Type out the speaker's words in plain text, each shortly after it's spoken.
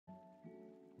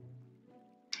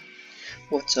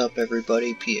What's up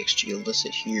everybody, PxG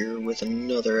Illicit here with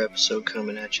another episode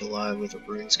coming at you live with a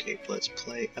RuneScape Let's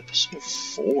Play episode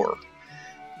 4.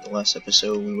 In the last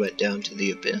episode we went down to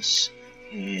the Abyss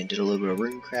and did a little bit of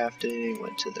rune crafting,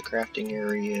 went to the crafting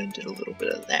area and did a little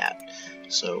bit of that.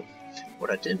 So what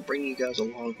I didn't bring you guys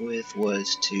along with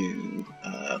was to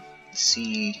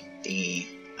see the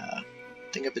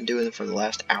thing I've been doing for the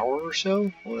last hour or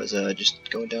so was just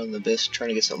going down the Abyss trying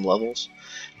to get some levels.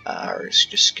 Or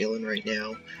just skilling right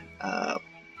now.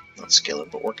 Not skilling,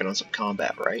 but working on some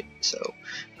combat, right? So,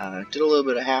 did a little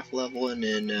bit of half leveling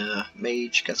in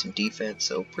Mage, got some defense,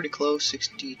 so pretty close.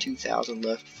 62,000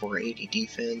 left for 80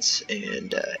 defense,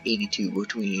 and 82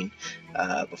 between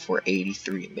before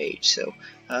 83 Mage. So,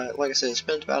 like I said,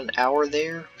 spent about an hour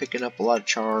there, picking up a lot of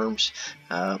charms.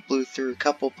 Blew through a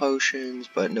couple potions,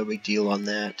 but no big deal on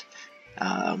that.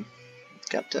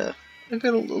 I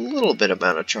got a little bit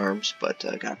amount of charms, but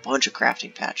got a bunch of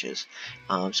crafting patches.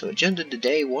 So agenda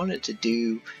today wanted to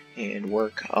do and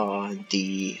work on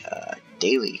the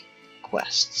daily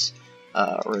quests,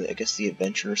 or I guess the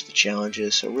adventures, the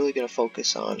challenges. So really going to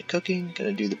focus on cooking,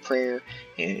 going to do the prayer,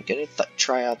 and going to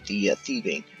try out the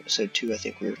thieving. Episode 2, I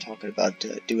think we were talking about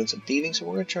doing some thieving, so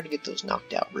we're going to try to get those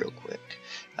knocked out real quick.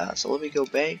 So let me go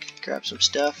bank, grab some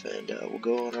stuff, and we'll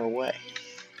go on our way.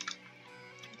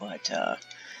 But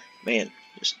man,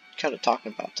 just kind of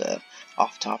talking about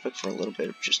off topic for a little bit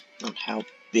of just on how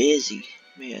busy,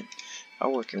 man, I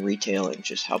work in retail and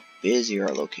just how busy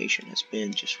our location has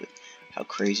been, just with how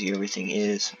crazy everything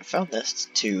is. I found this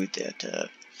too, that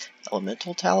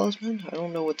elemental talisman. I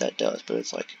don't know what that does, but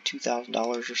it's like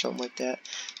 $2,000 or something like that.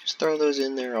 Just throw those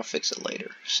in there, I'll fix it later.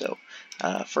 So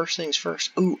first things first.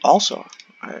 Ooh, also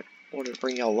I wanted to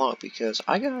bring y'all along because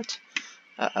I got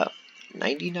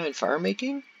 99 fire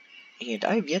making. And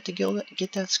I have yet to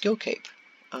get that skill cape.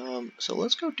 So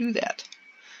let's go do that.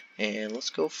 And let's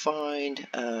go find,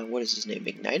 what is his name,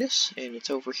 Ignitus. And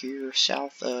it's over here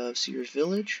south of Sears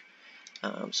Village.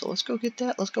 So let's go get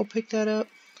that. Let's go pick that up.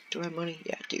 Do I have money?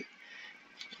 Yeah, I do.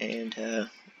 And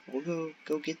we'll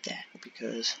go get that.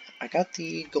 Because I got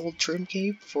the gold trim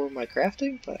cape for my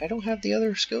crafting, but I don't have the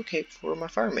other skill cape for my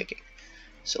fire making.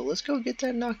 So let's go get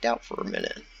that knocked out for a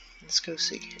minute. Let's go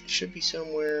see. It should be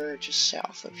somewhere just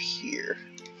south of here.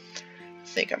 I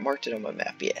think I marked it on my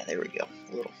map. Yeah, there we go.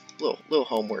 Little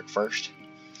homework first.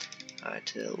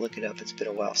 To look it up. It's been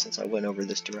a while since I went over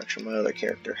this direction. My other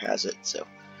character has it, so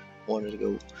wanted to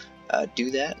go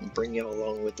do that and bring you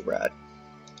along with the ride.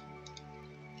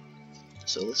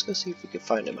 So let's go see if we can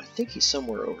find him. I think he's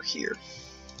somewhere over here.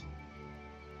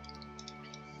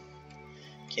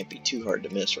 Can't be too hard to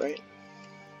miss, right?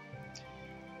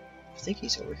 I think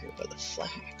he's over here by the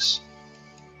flags.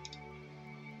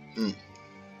 I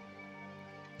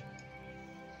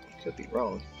could be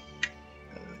wrong.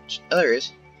 Oh, there he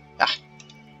is. Ah,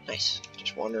 nice.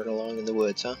 Just wandering along in the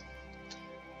woods, huh?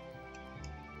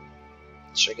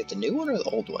 Should I get the new one or the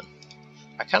old one?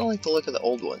 I kind of like the look of the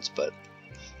old ones, but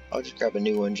I'll just grab a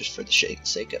new one just for the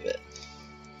sake of it.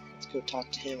 Let's go talk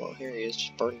to him. Oh, here he is,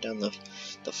 just burning down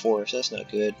the forest. That's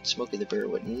not good. Smokey the Bear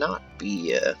would not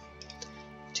be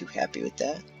too happy with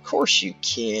that. Of course you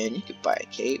can. You can buy a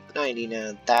cape.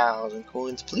 99,000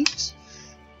 coins, please.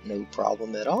 No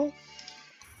problem at all.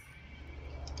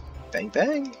 Bang,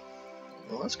 bang.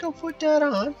 Well, let's go put that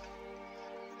on.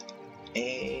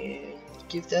 And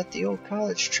give that the old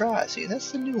college try. See,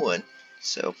 that's the new one.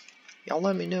 So, y'all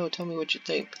let me know. Tell me what you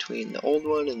think between the old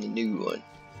one and the new one.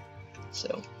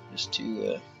 So, just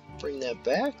to bring that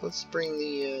back, let's bring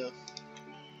the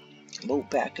boat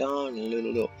back on, a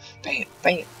little bam,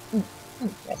 bam.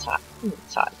 That's hot.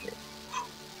 It's hot here.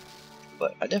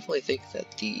 But I definitely think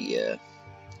that the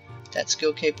that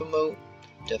skill cape emote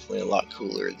definitely a lot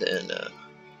cooler than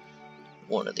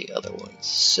one of the other ones.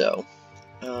 So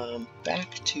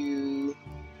back to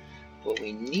what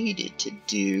we needed to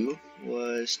do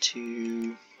was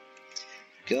to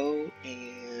go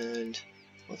and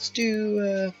let's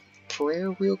do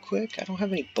prayer real quick. I don't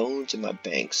have any bones in my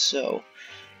bank, so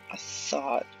I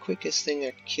thought quickest thing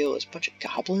I could kill is a bunch of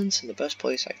goblins, and the best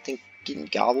place I think getting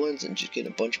goblins and just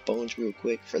getting a bunch of bones real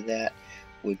quick for that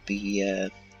would be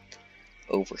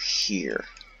over here,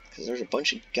 because there's a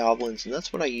bunch of goblins, and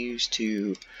that's what I use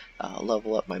to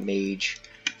level up my mage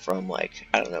from like,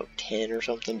 I don't know, 10 or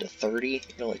something to 30.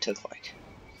 It only took like,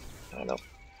 I don't know,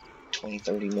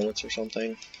 20-30 minutes or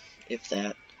something, if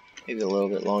that, maybe a little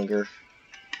bit longer.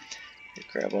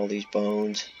 Grab all these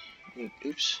bones.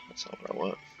 Oops, that's not what I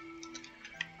want.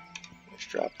 Let's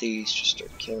drop these, just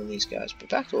start killing these guys. But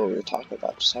back to what we were talking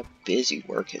about, just how busy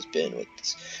work has been with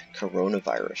this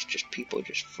coronavirus. Just people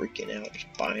just freaking out, just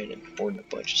buying and hoarding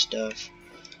a bunch of stuff.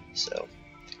 So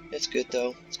It's good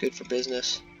though. It's good for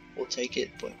business. We'll take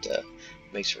it, but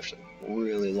makes for some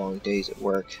really long days at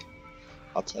work.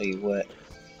 I'll tell you what.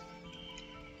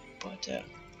 But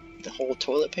the whole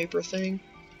toilet paper thing,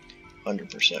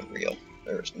 100% real.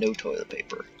 There's no toilet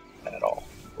paper at all.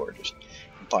 We're just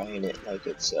buying it like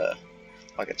it's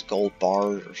gold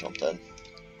bars or something.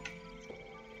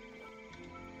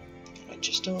 I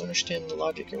just don't understand the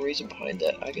logic and reason behind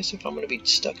that. I guess if I'm going to be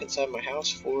stuck inside my house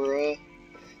for a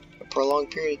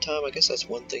prolonged period of time, I guess that's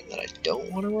one thing that I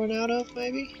don't want to run out of,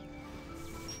 maybe?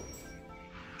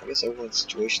 I guess everyone's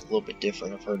situation is a little bit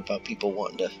different. I've heard about people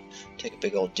wanting to take a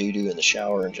big old doo-doo in the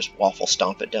shower and just waffle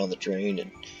stomp it down the drain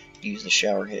and use the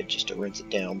shower head just to rinse it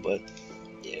down, but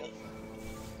yeah.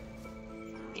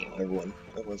 You know, everyone's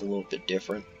a little bit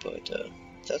different, but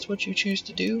if that's what you choose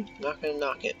to do, not gonna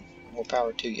knock it. More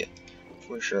power to you,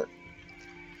 for sure.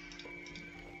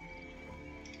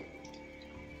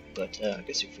 But I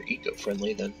guess if you're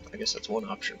eco-friendly, then I guess that's one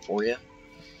option for you.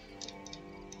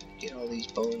 Get all these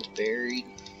bones buried.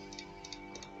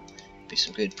 Be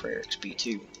some good prayer XP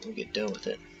too when we get done with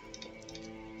it.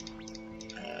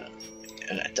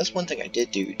 And that's one thing I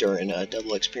did do during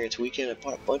Double Experience Weekend. I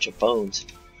bought a bunch of bones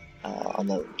on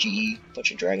the GE,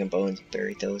 bunch of dragon bones,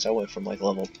 buried those. I went from like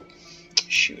level,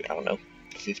 shoot, I don't know,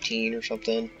 15 or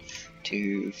something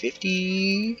to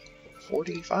 50,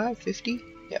 45, 50?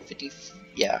 Yeah, 50,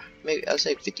 yeah, maybe I'll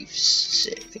say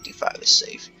 56, 55 is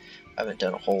safe. I haven't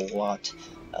done a whole lot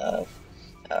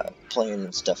playing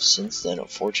and stuff since then.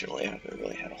 Unfortunately, I haven't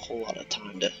really had a whole lot of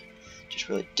time to just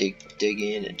really dig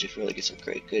in and just really get some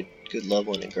good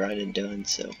leveling and grinding done.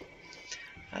 So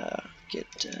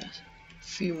get a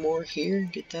few more here,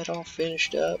 get that all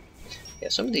finished up. Yeah,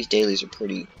 some of these dailies are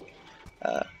pretty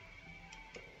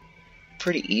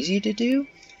easy to do.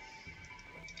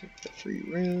 Get the free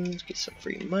runes, get some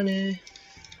free money.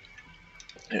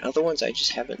 And other ones I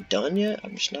just haven't done yet.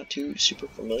 I'm just not too super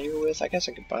familiar with. I guess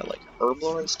I could buy like herb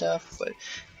lore and stuff, but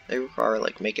they require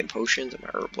like making potions, and my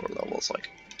herb lore level is like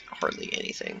hardly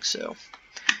anything. So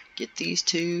get these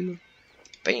two,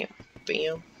 bam,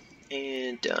 bam,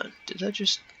 and done. Did that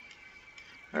just?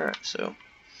 All right. So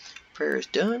prayer is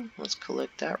done. Let's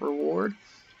collect that reward.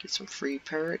 Get some free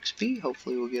prayer XP.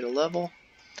 Hopefully we'll get a level.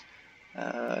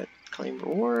 Claim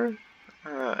reward.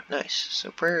 All right, nice.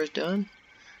 So prayer is done.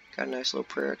 Got a nice little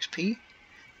prayer XP,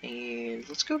 and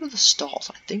let's go to the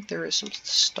stalls. I think there is some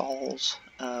stalls.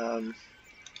 Maybe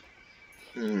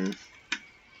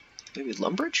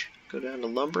Lumbridge? Go down to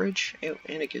Lumbridge,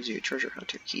 and it gives you a treasure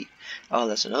hunter key. Oh,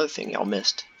 that's another thing y'all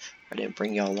missed. I didn't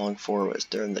bring y'all along for was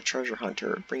during the treasure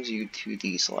hunter. It brings you to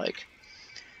these like,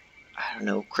 I don't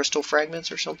know, crystal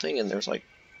fragments or something, and there's like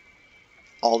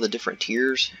all the different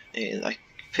tiers, and I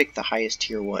picked the highest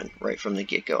tier one right from the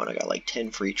get-go, and I got like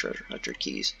 10 free treasure hunter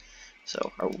keys.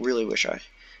 So I really wish I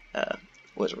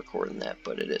was recording that,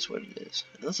 but it is what it is.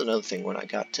 And that's another thing. When I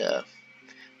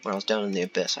was down in the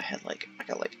abyss, I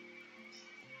got like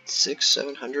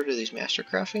 600-700 of these master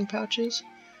crafting pouches.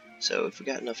 So if we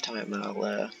got enough time,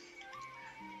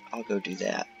 I'll go do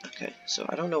that. Okay, so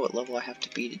I don't know what level I have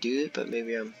to be to do it, but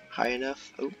maybe I'm high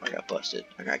enough. Oh, I got busted.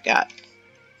 I got.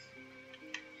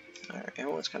 Alright,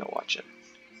 everyone's kind of watching.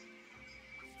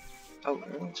 Oh,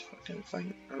 everyone's fucking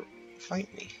fighting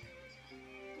me.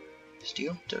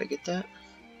 Steal? Did I get that?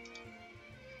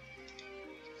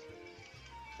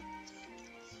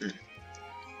 This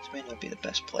may not be the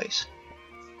best place.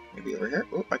 Maybe over here?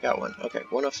 Oh, I got one. Okay,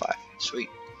 1 of 5. Sweet.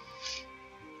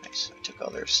 Nice. I took all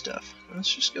their stuff.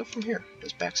 Let's just go from here.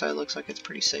 This backside looks like it's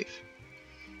pretty safe.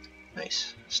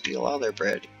 Nice. Steal all their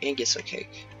bread and get some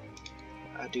cake.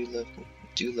 I do love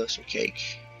some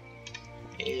cake.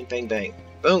 And bang bang.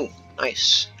 Boom!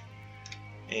 Nice.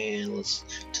 And let's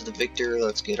to the victor.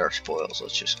 Let's get our spoils.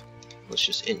 Let's just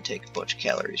intake a bunch of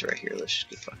calories right here. Let's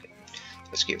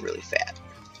get really fat.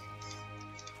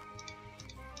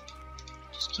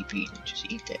 Just keep eating. Just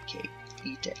eat that cake.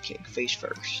 Eat that cake face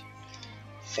first.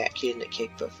 Fat kid in a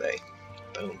cake buffet.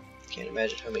 Boom. Can't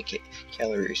imagine how many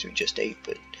calories we just ate,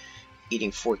 but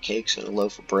eating 4 cakes and a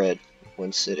loaf of bread in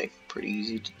one sitting, pretty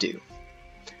easy to do.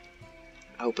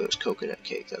 I hope it was coconut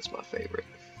cake. That's my favorite.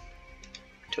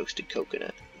 Toasted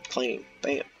coconut. Plain.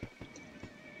 Bam.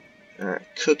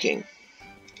 Alright, cooking.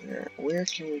 Alright, where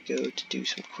can we go to do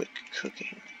some quick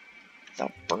cooking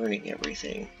without burning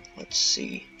everything? Let's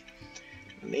see.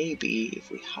 Maybe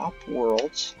if we hop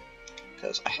worlds,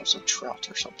 because I have some trout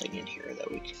or something in here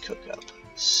that we could cook up.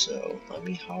 So let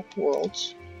me hop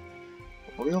worlds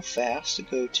real fast to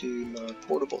go to my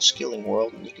portable skilling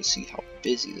world, and you can see how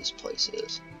busy this place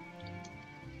is.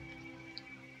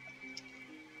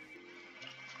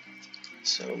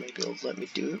 So maybe it'll let me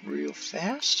do it real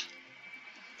fast.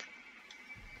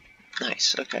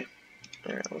 Nice, okay.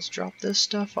 Alright, let's drop this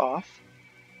stuff off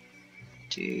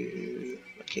to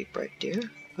a cape right there.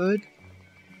 Hood.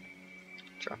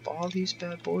 Drop all these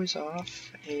bad boys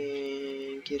off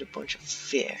and get a bunch of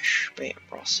fish. Bam,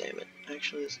 raw salmon.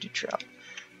 Actually, let's do trout.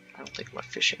 I don't think my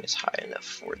fishing is high enough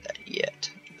for that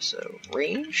yet. So,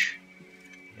 range.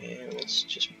 And let's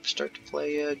just start to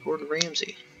play Gordon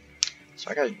Ramsay.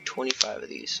 So I got 25 of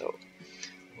these, so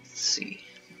let's see.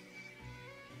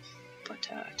 But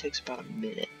it takes about a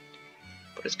minute.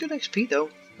 But it's good XP though.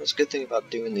 That's a good thing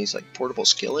about doing these like portable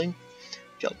skilling.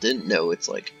 If y'all didn't know, it's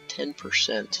like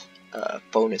 10%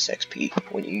 bonus XP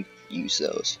when you use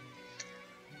those.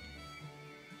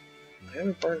 I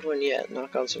haven't burned one yet.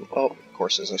 Knock on some. Oh, of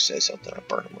course, as I say something, I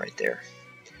burn them right there.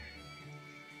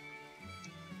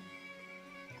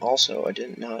 Also, I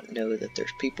did not know that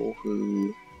there's people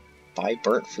who buy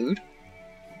burnt food.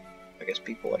 I guess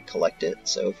people like collect it.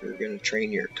 So if you're gonna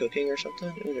train your cooking or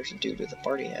something, ooh, there's a dude with a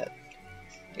party hat.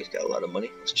 He's got a lot of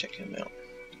money. Let's check him out.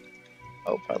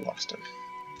 Oh, I lost him.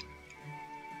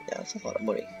 Yeah, that's a lot of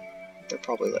money. They're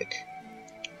probably like,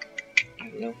 I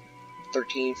don't know,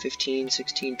 13, 15,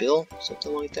 16 bill,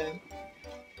 something like that.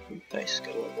 Ooh, nice,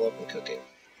 gotta level up in cooking.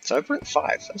 So I've burnt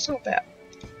 5, that's not bad.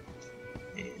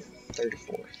 And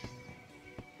 34.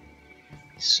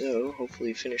 So,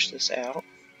 hopefully finish this out.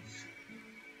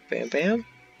 Bam, bam.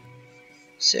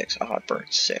 6, oh, I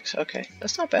burnt 6, okay,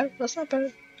 that's not bad, that's not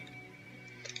bad.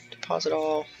 Deposit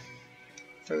all,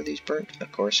 throw these burnt,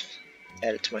 of course,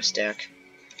 add it to my stack.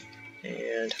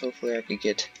 And hopefully I could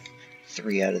get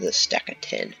 3 out of this stack of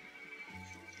 10.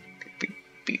 Could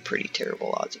be pretty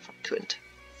terrible odds if I couldn't.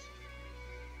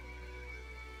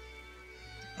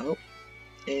 Oh,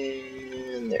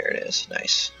 and there it is.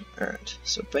 Nice. Alright,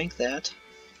 so bank that.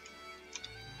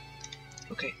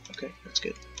 Okay, that's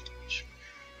good.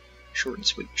 Short and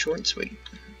sweet, short and sweet.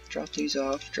 Drop these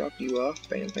off, drop you off,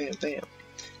 bam, bam, bam.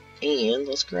 And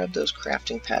let's grab those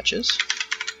crafting patches.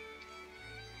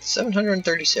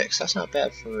 736, that's not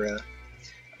bad for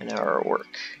an hour of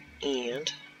work.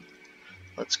 And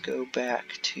let's go back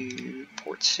to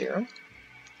Port Serum,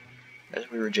 as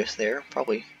we were just there.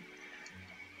 Probably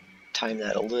timed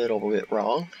that a little bit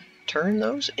wrong. Turn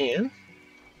those in,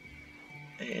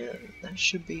 and that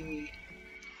should be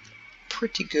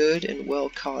pretty good and well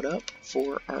caught up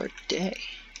for our day.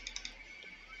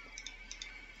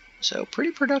 So pretty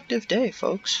productive day,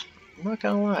 folks. I'm not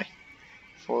gonna lie.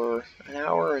 For an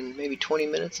hour and maybe 20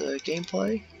 minutes of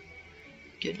gameplay,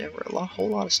 getting over a whole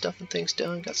lot of stuff and things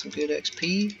done. Got some good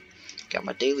XP. Got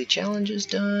my daily challenges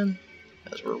done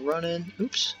as we're running.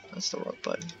 Oops, that's the wrong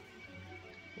button.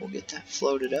 We'll get that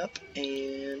floated up,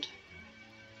 and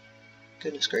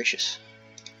goodness gracious,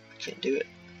 I can't do it.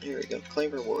 Here we go,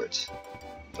 claim rewards.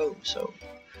 Boom. So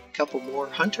a couple more.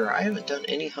 Hunter, I haven't done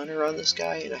any hunter on this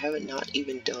guy, and I haven't not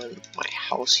even done my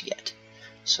house yet.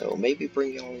 So maybe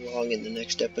bring y'all along in the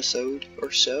next episode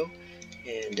or so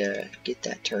and get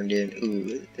that turned in.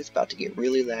 Ooh, it's about to get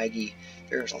really laggy.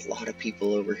 There's a lot of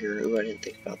people over here. Ooh, I didn't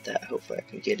think about that. Hopefully I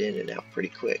can get in and out pretty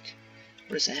quick.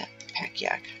 What is that? Pack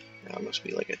yak. That must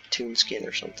be like a toon skin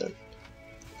or something.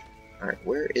 Alright,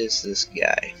 where is this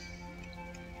guy?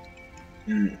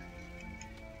 I'm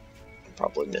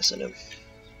probably missing him.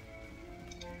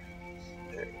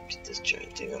 Alright, get this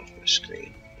giant thing off my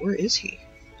screen. Where is he?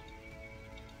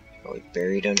 Probably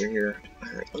buried under here.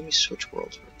 Alright, let me switch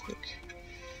worlds real quick.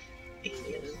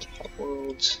 And Hot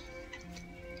Worlds.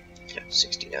 Yeah,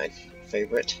 69.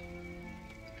 Favorite.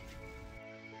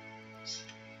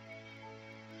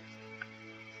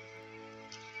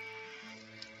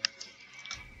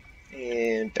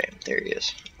 And bam, there he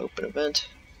is. Open event.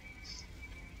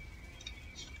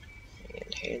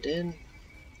 And hand in.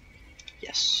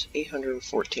 Yes,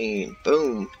 814.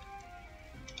 Boom.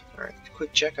 Alright,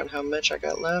 quick check on how much I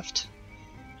got left.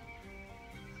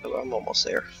 Oh, I'm almost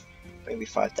there. Maybe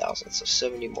 5,000, so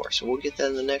 70 more. So we'll get that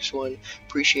in the next one.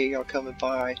 Appreciate y'all coming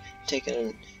by,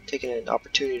 taking an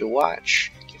opportunity to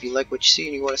watch. If you like what you see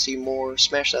and you want to see more,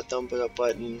 smash that thumbs up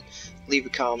button, leave a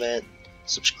comment,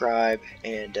 subscribe,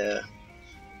 and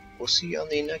we'll see you on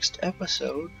the next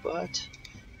episode. But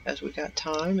as we got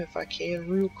time, if I can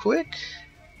real quick,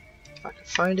 if I can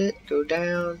find it, go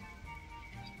down,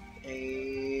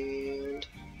 and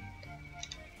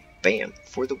bam,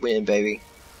 for the win, baby.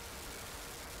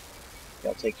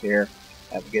 Y'all take care.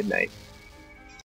 Have a good night.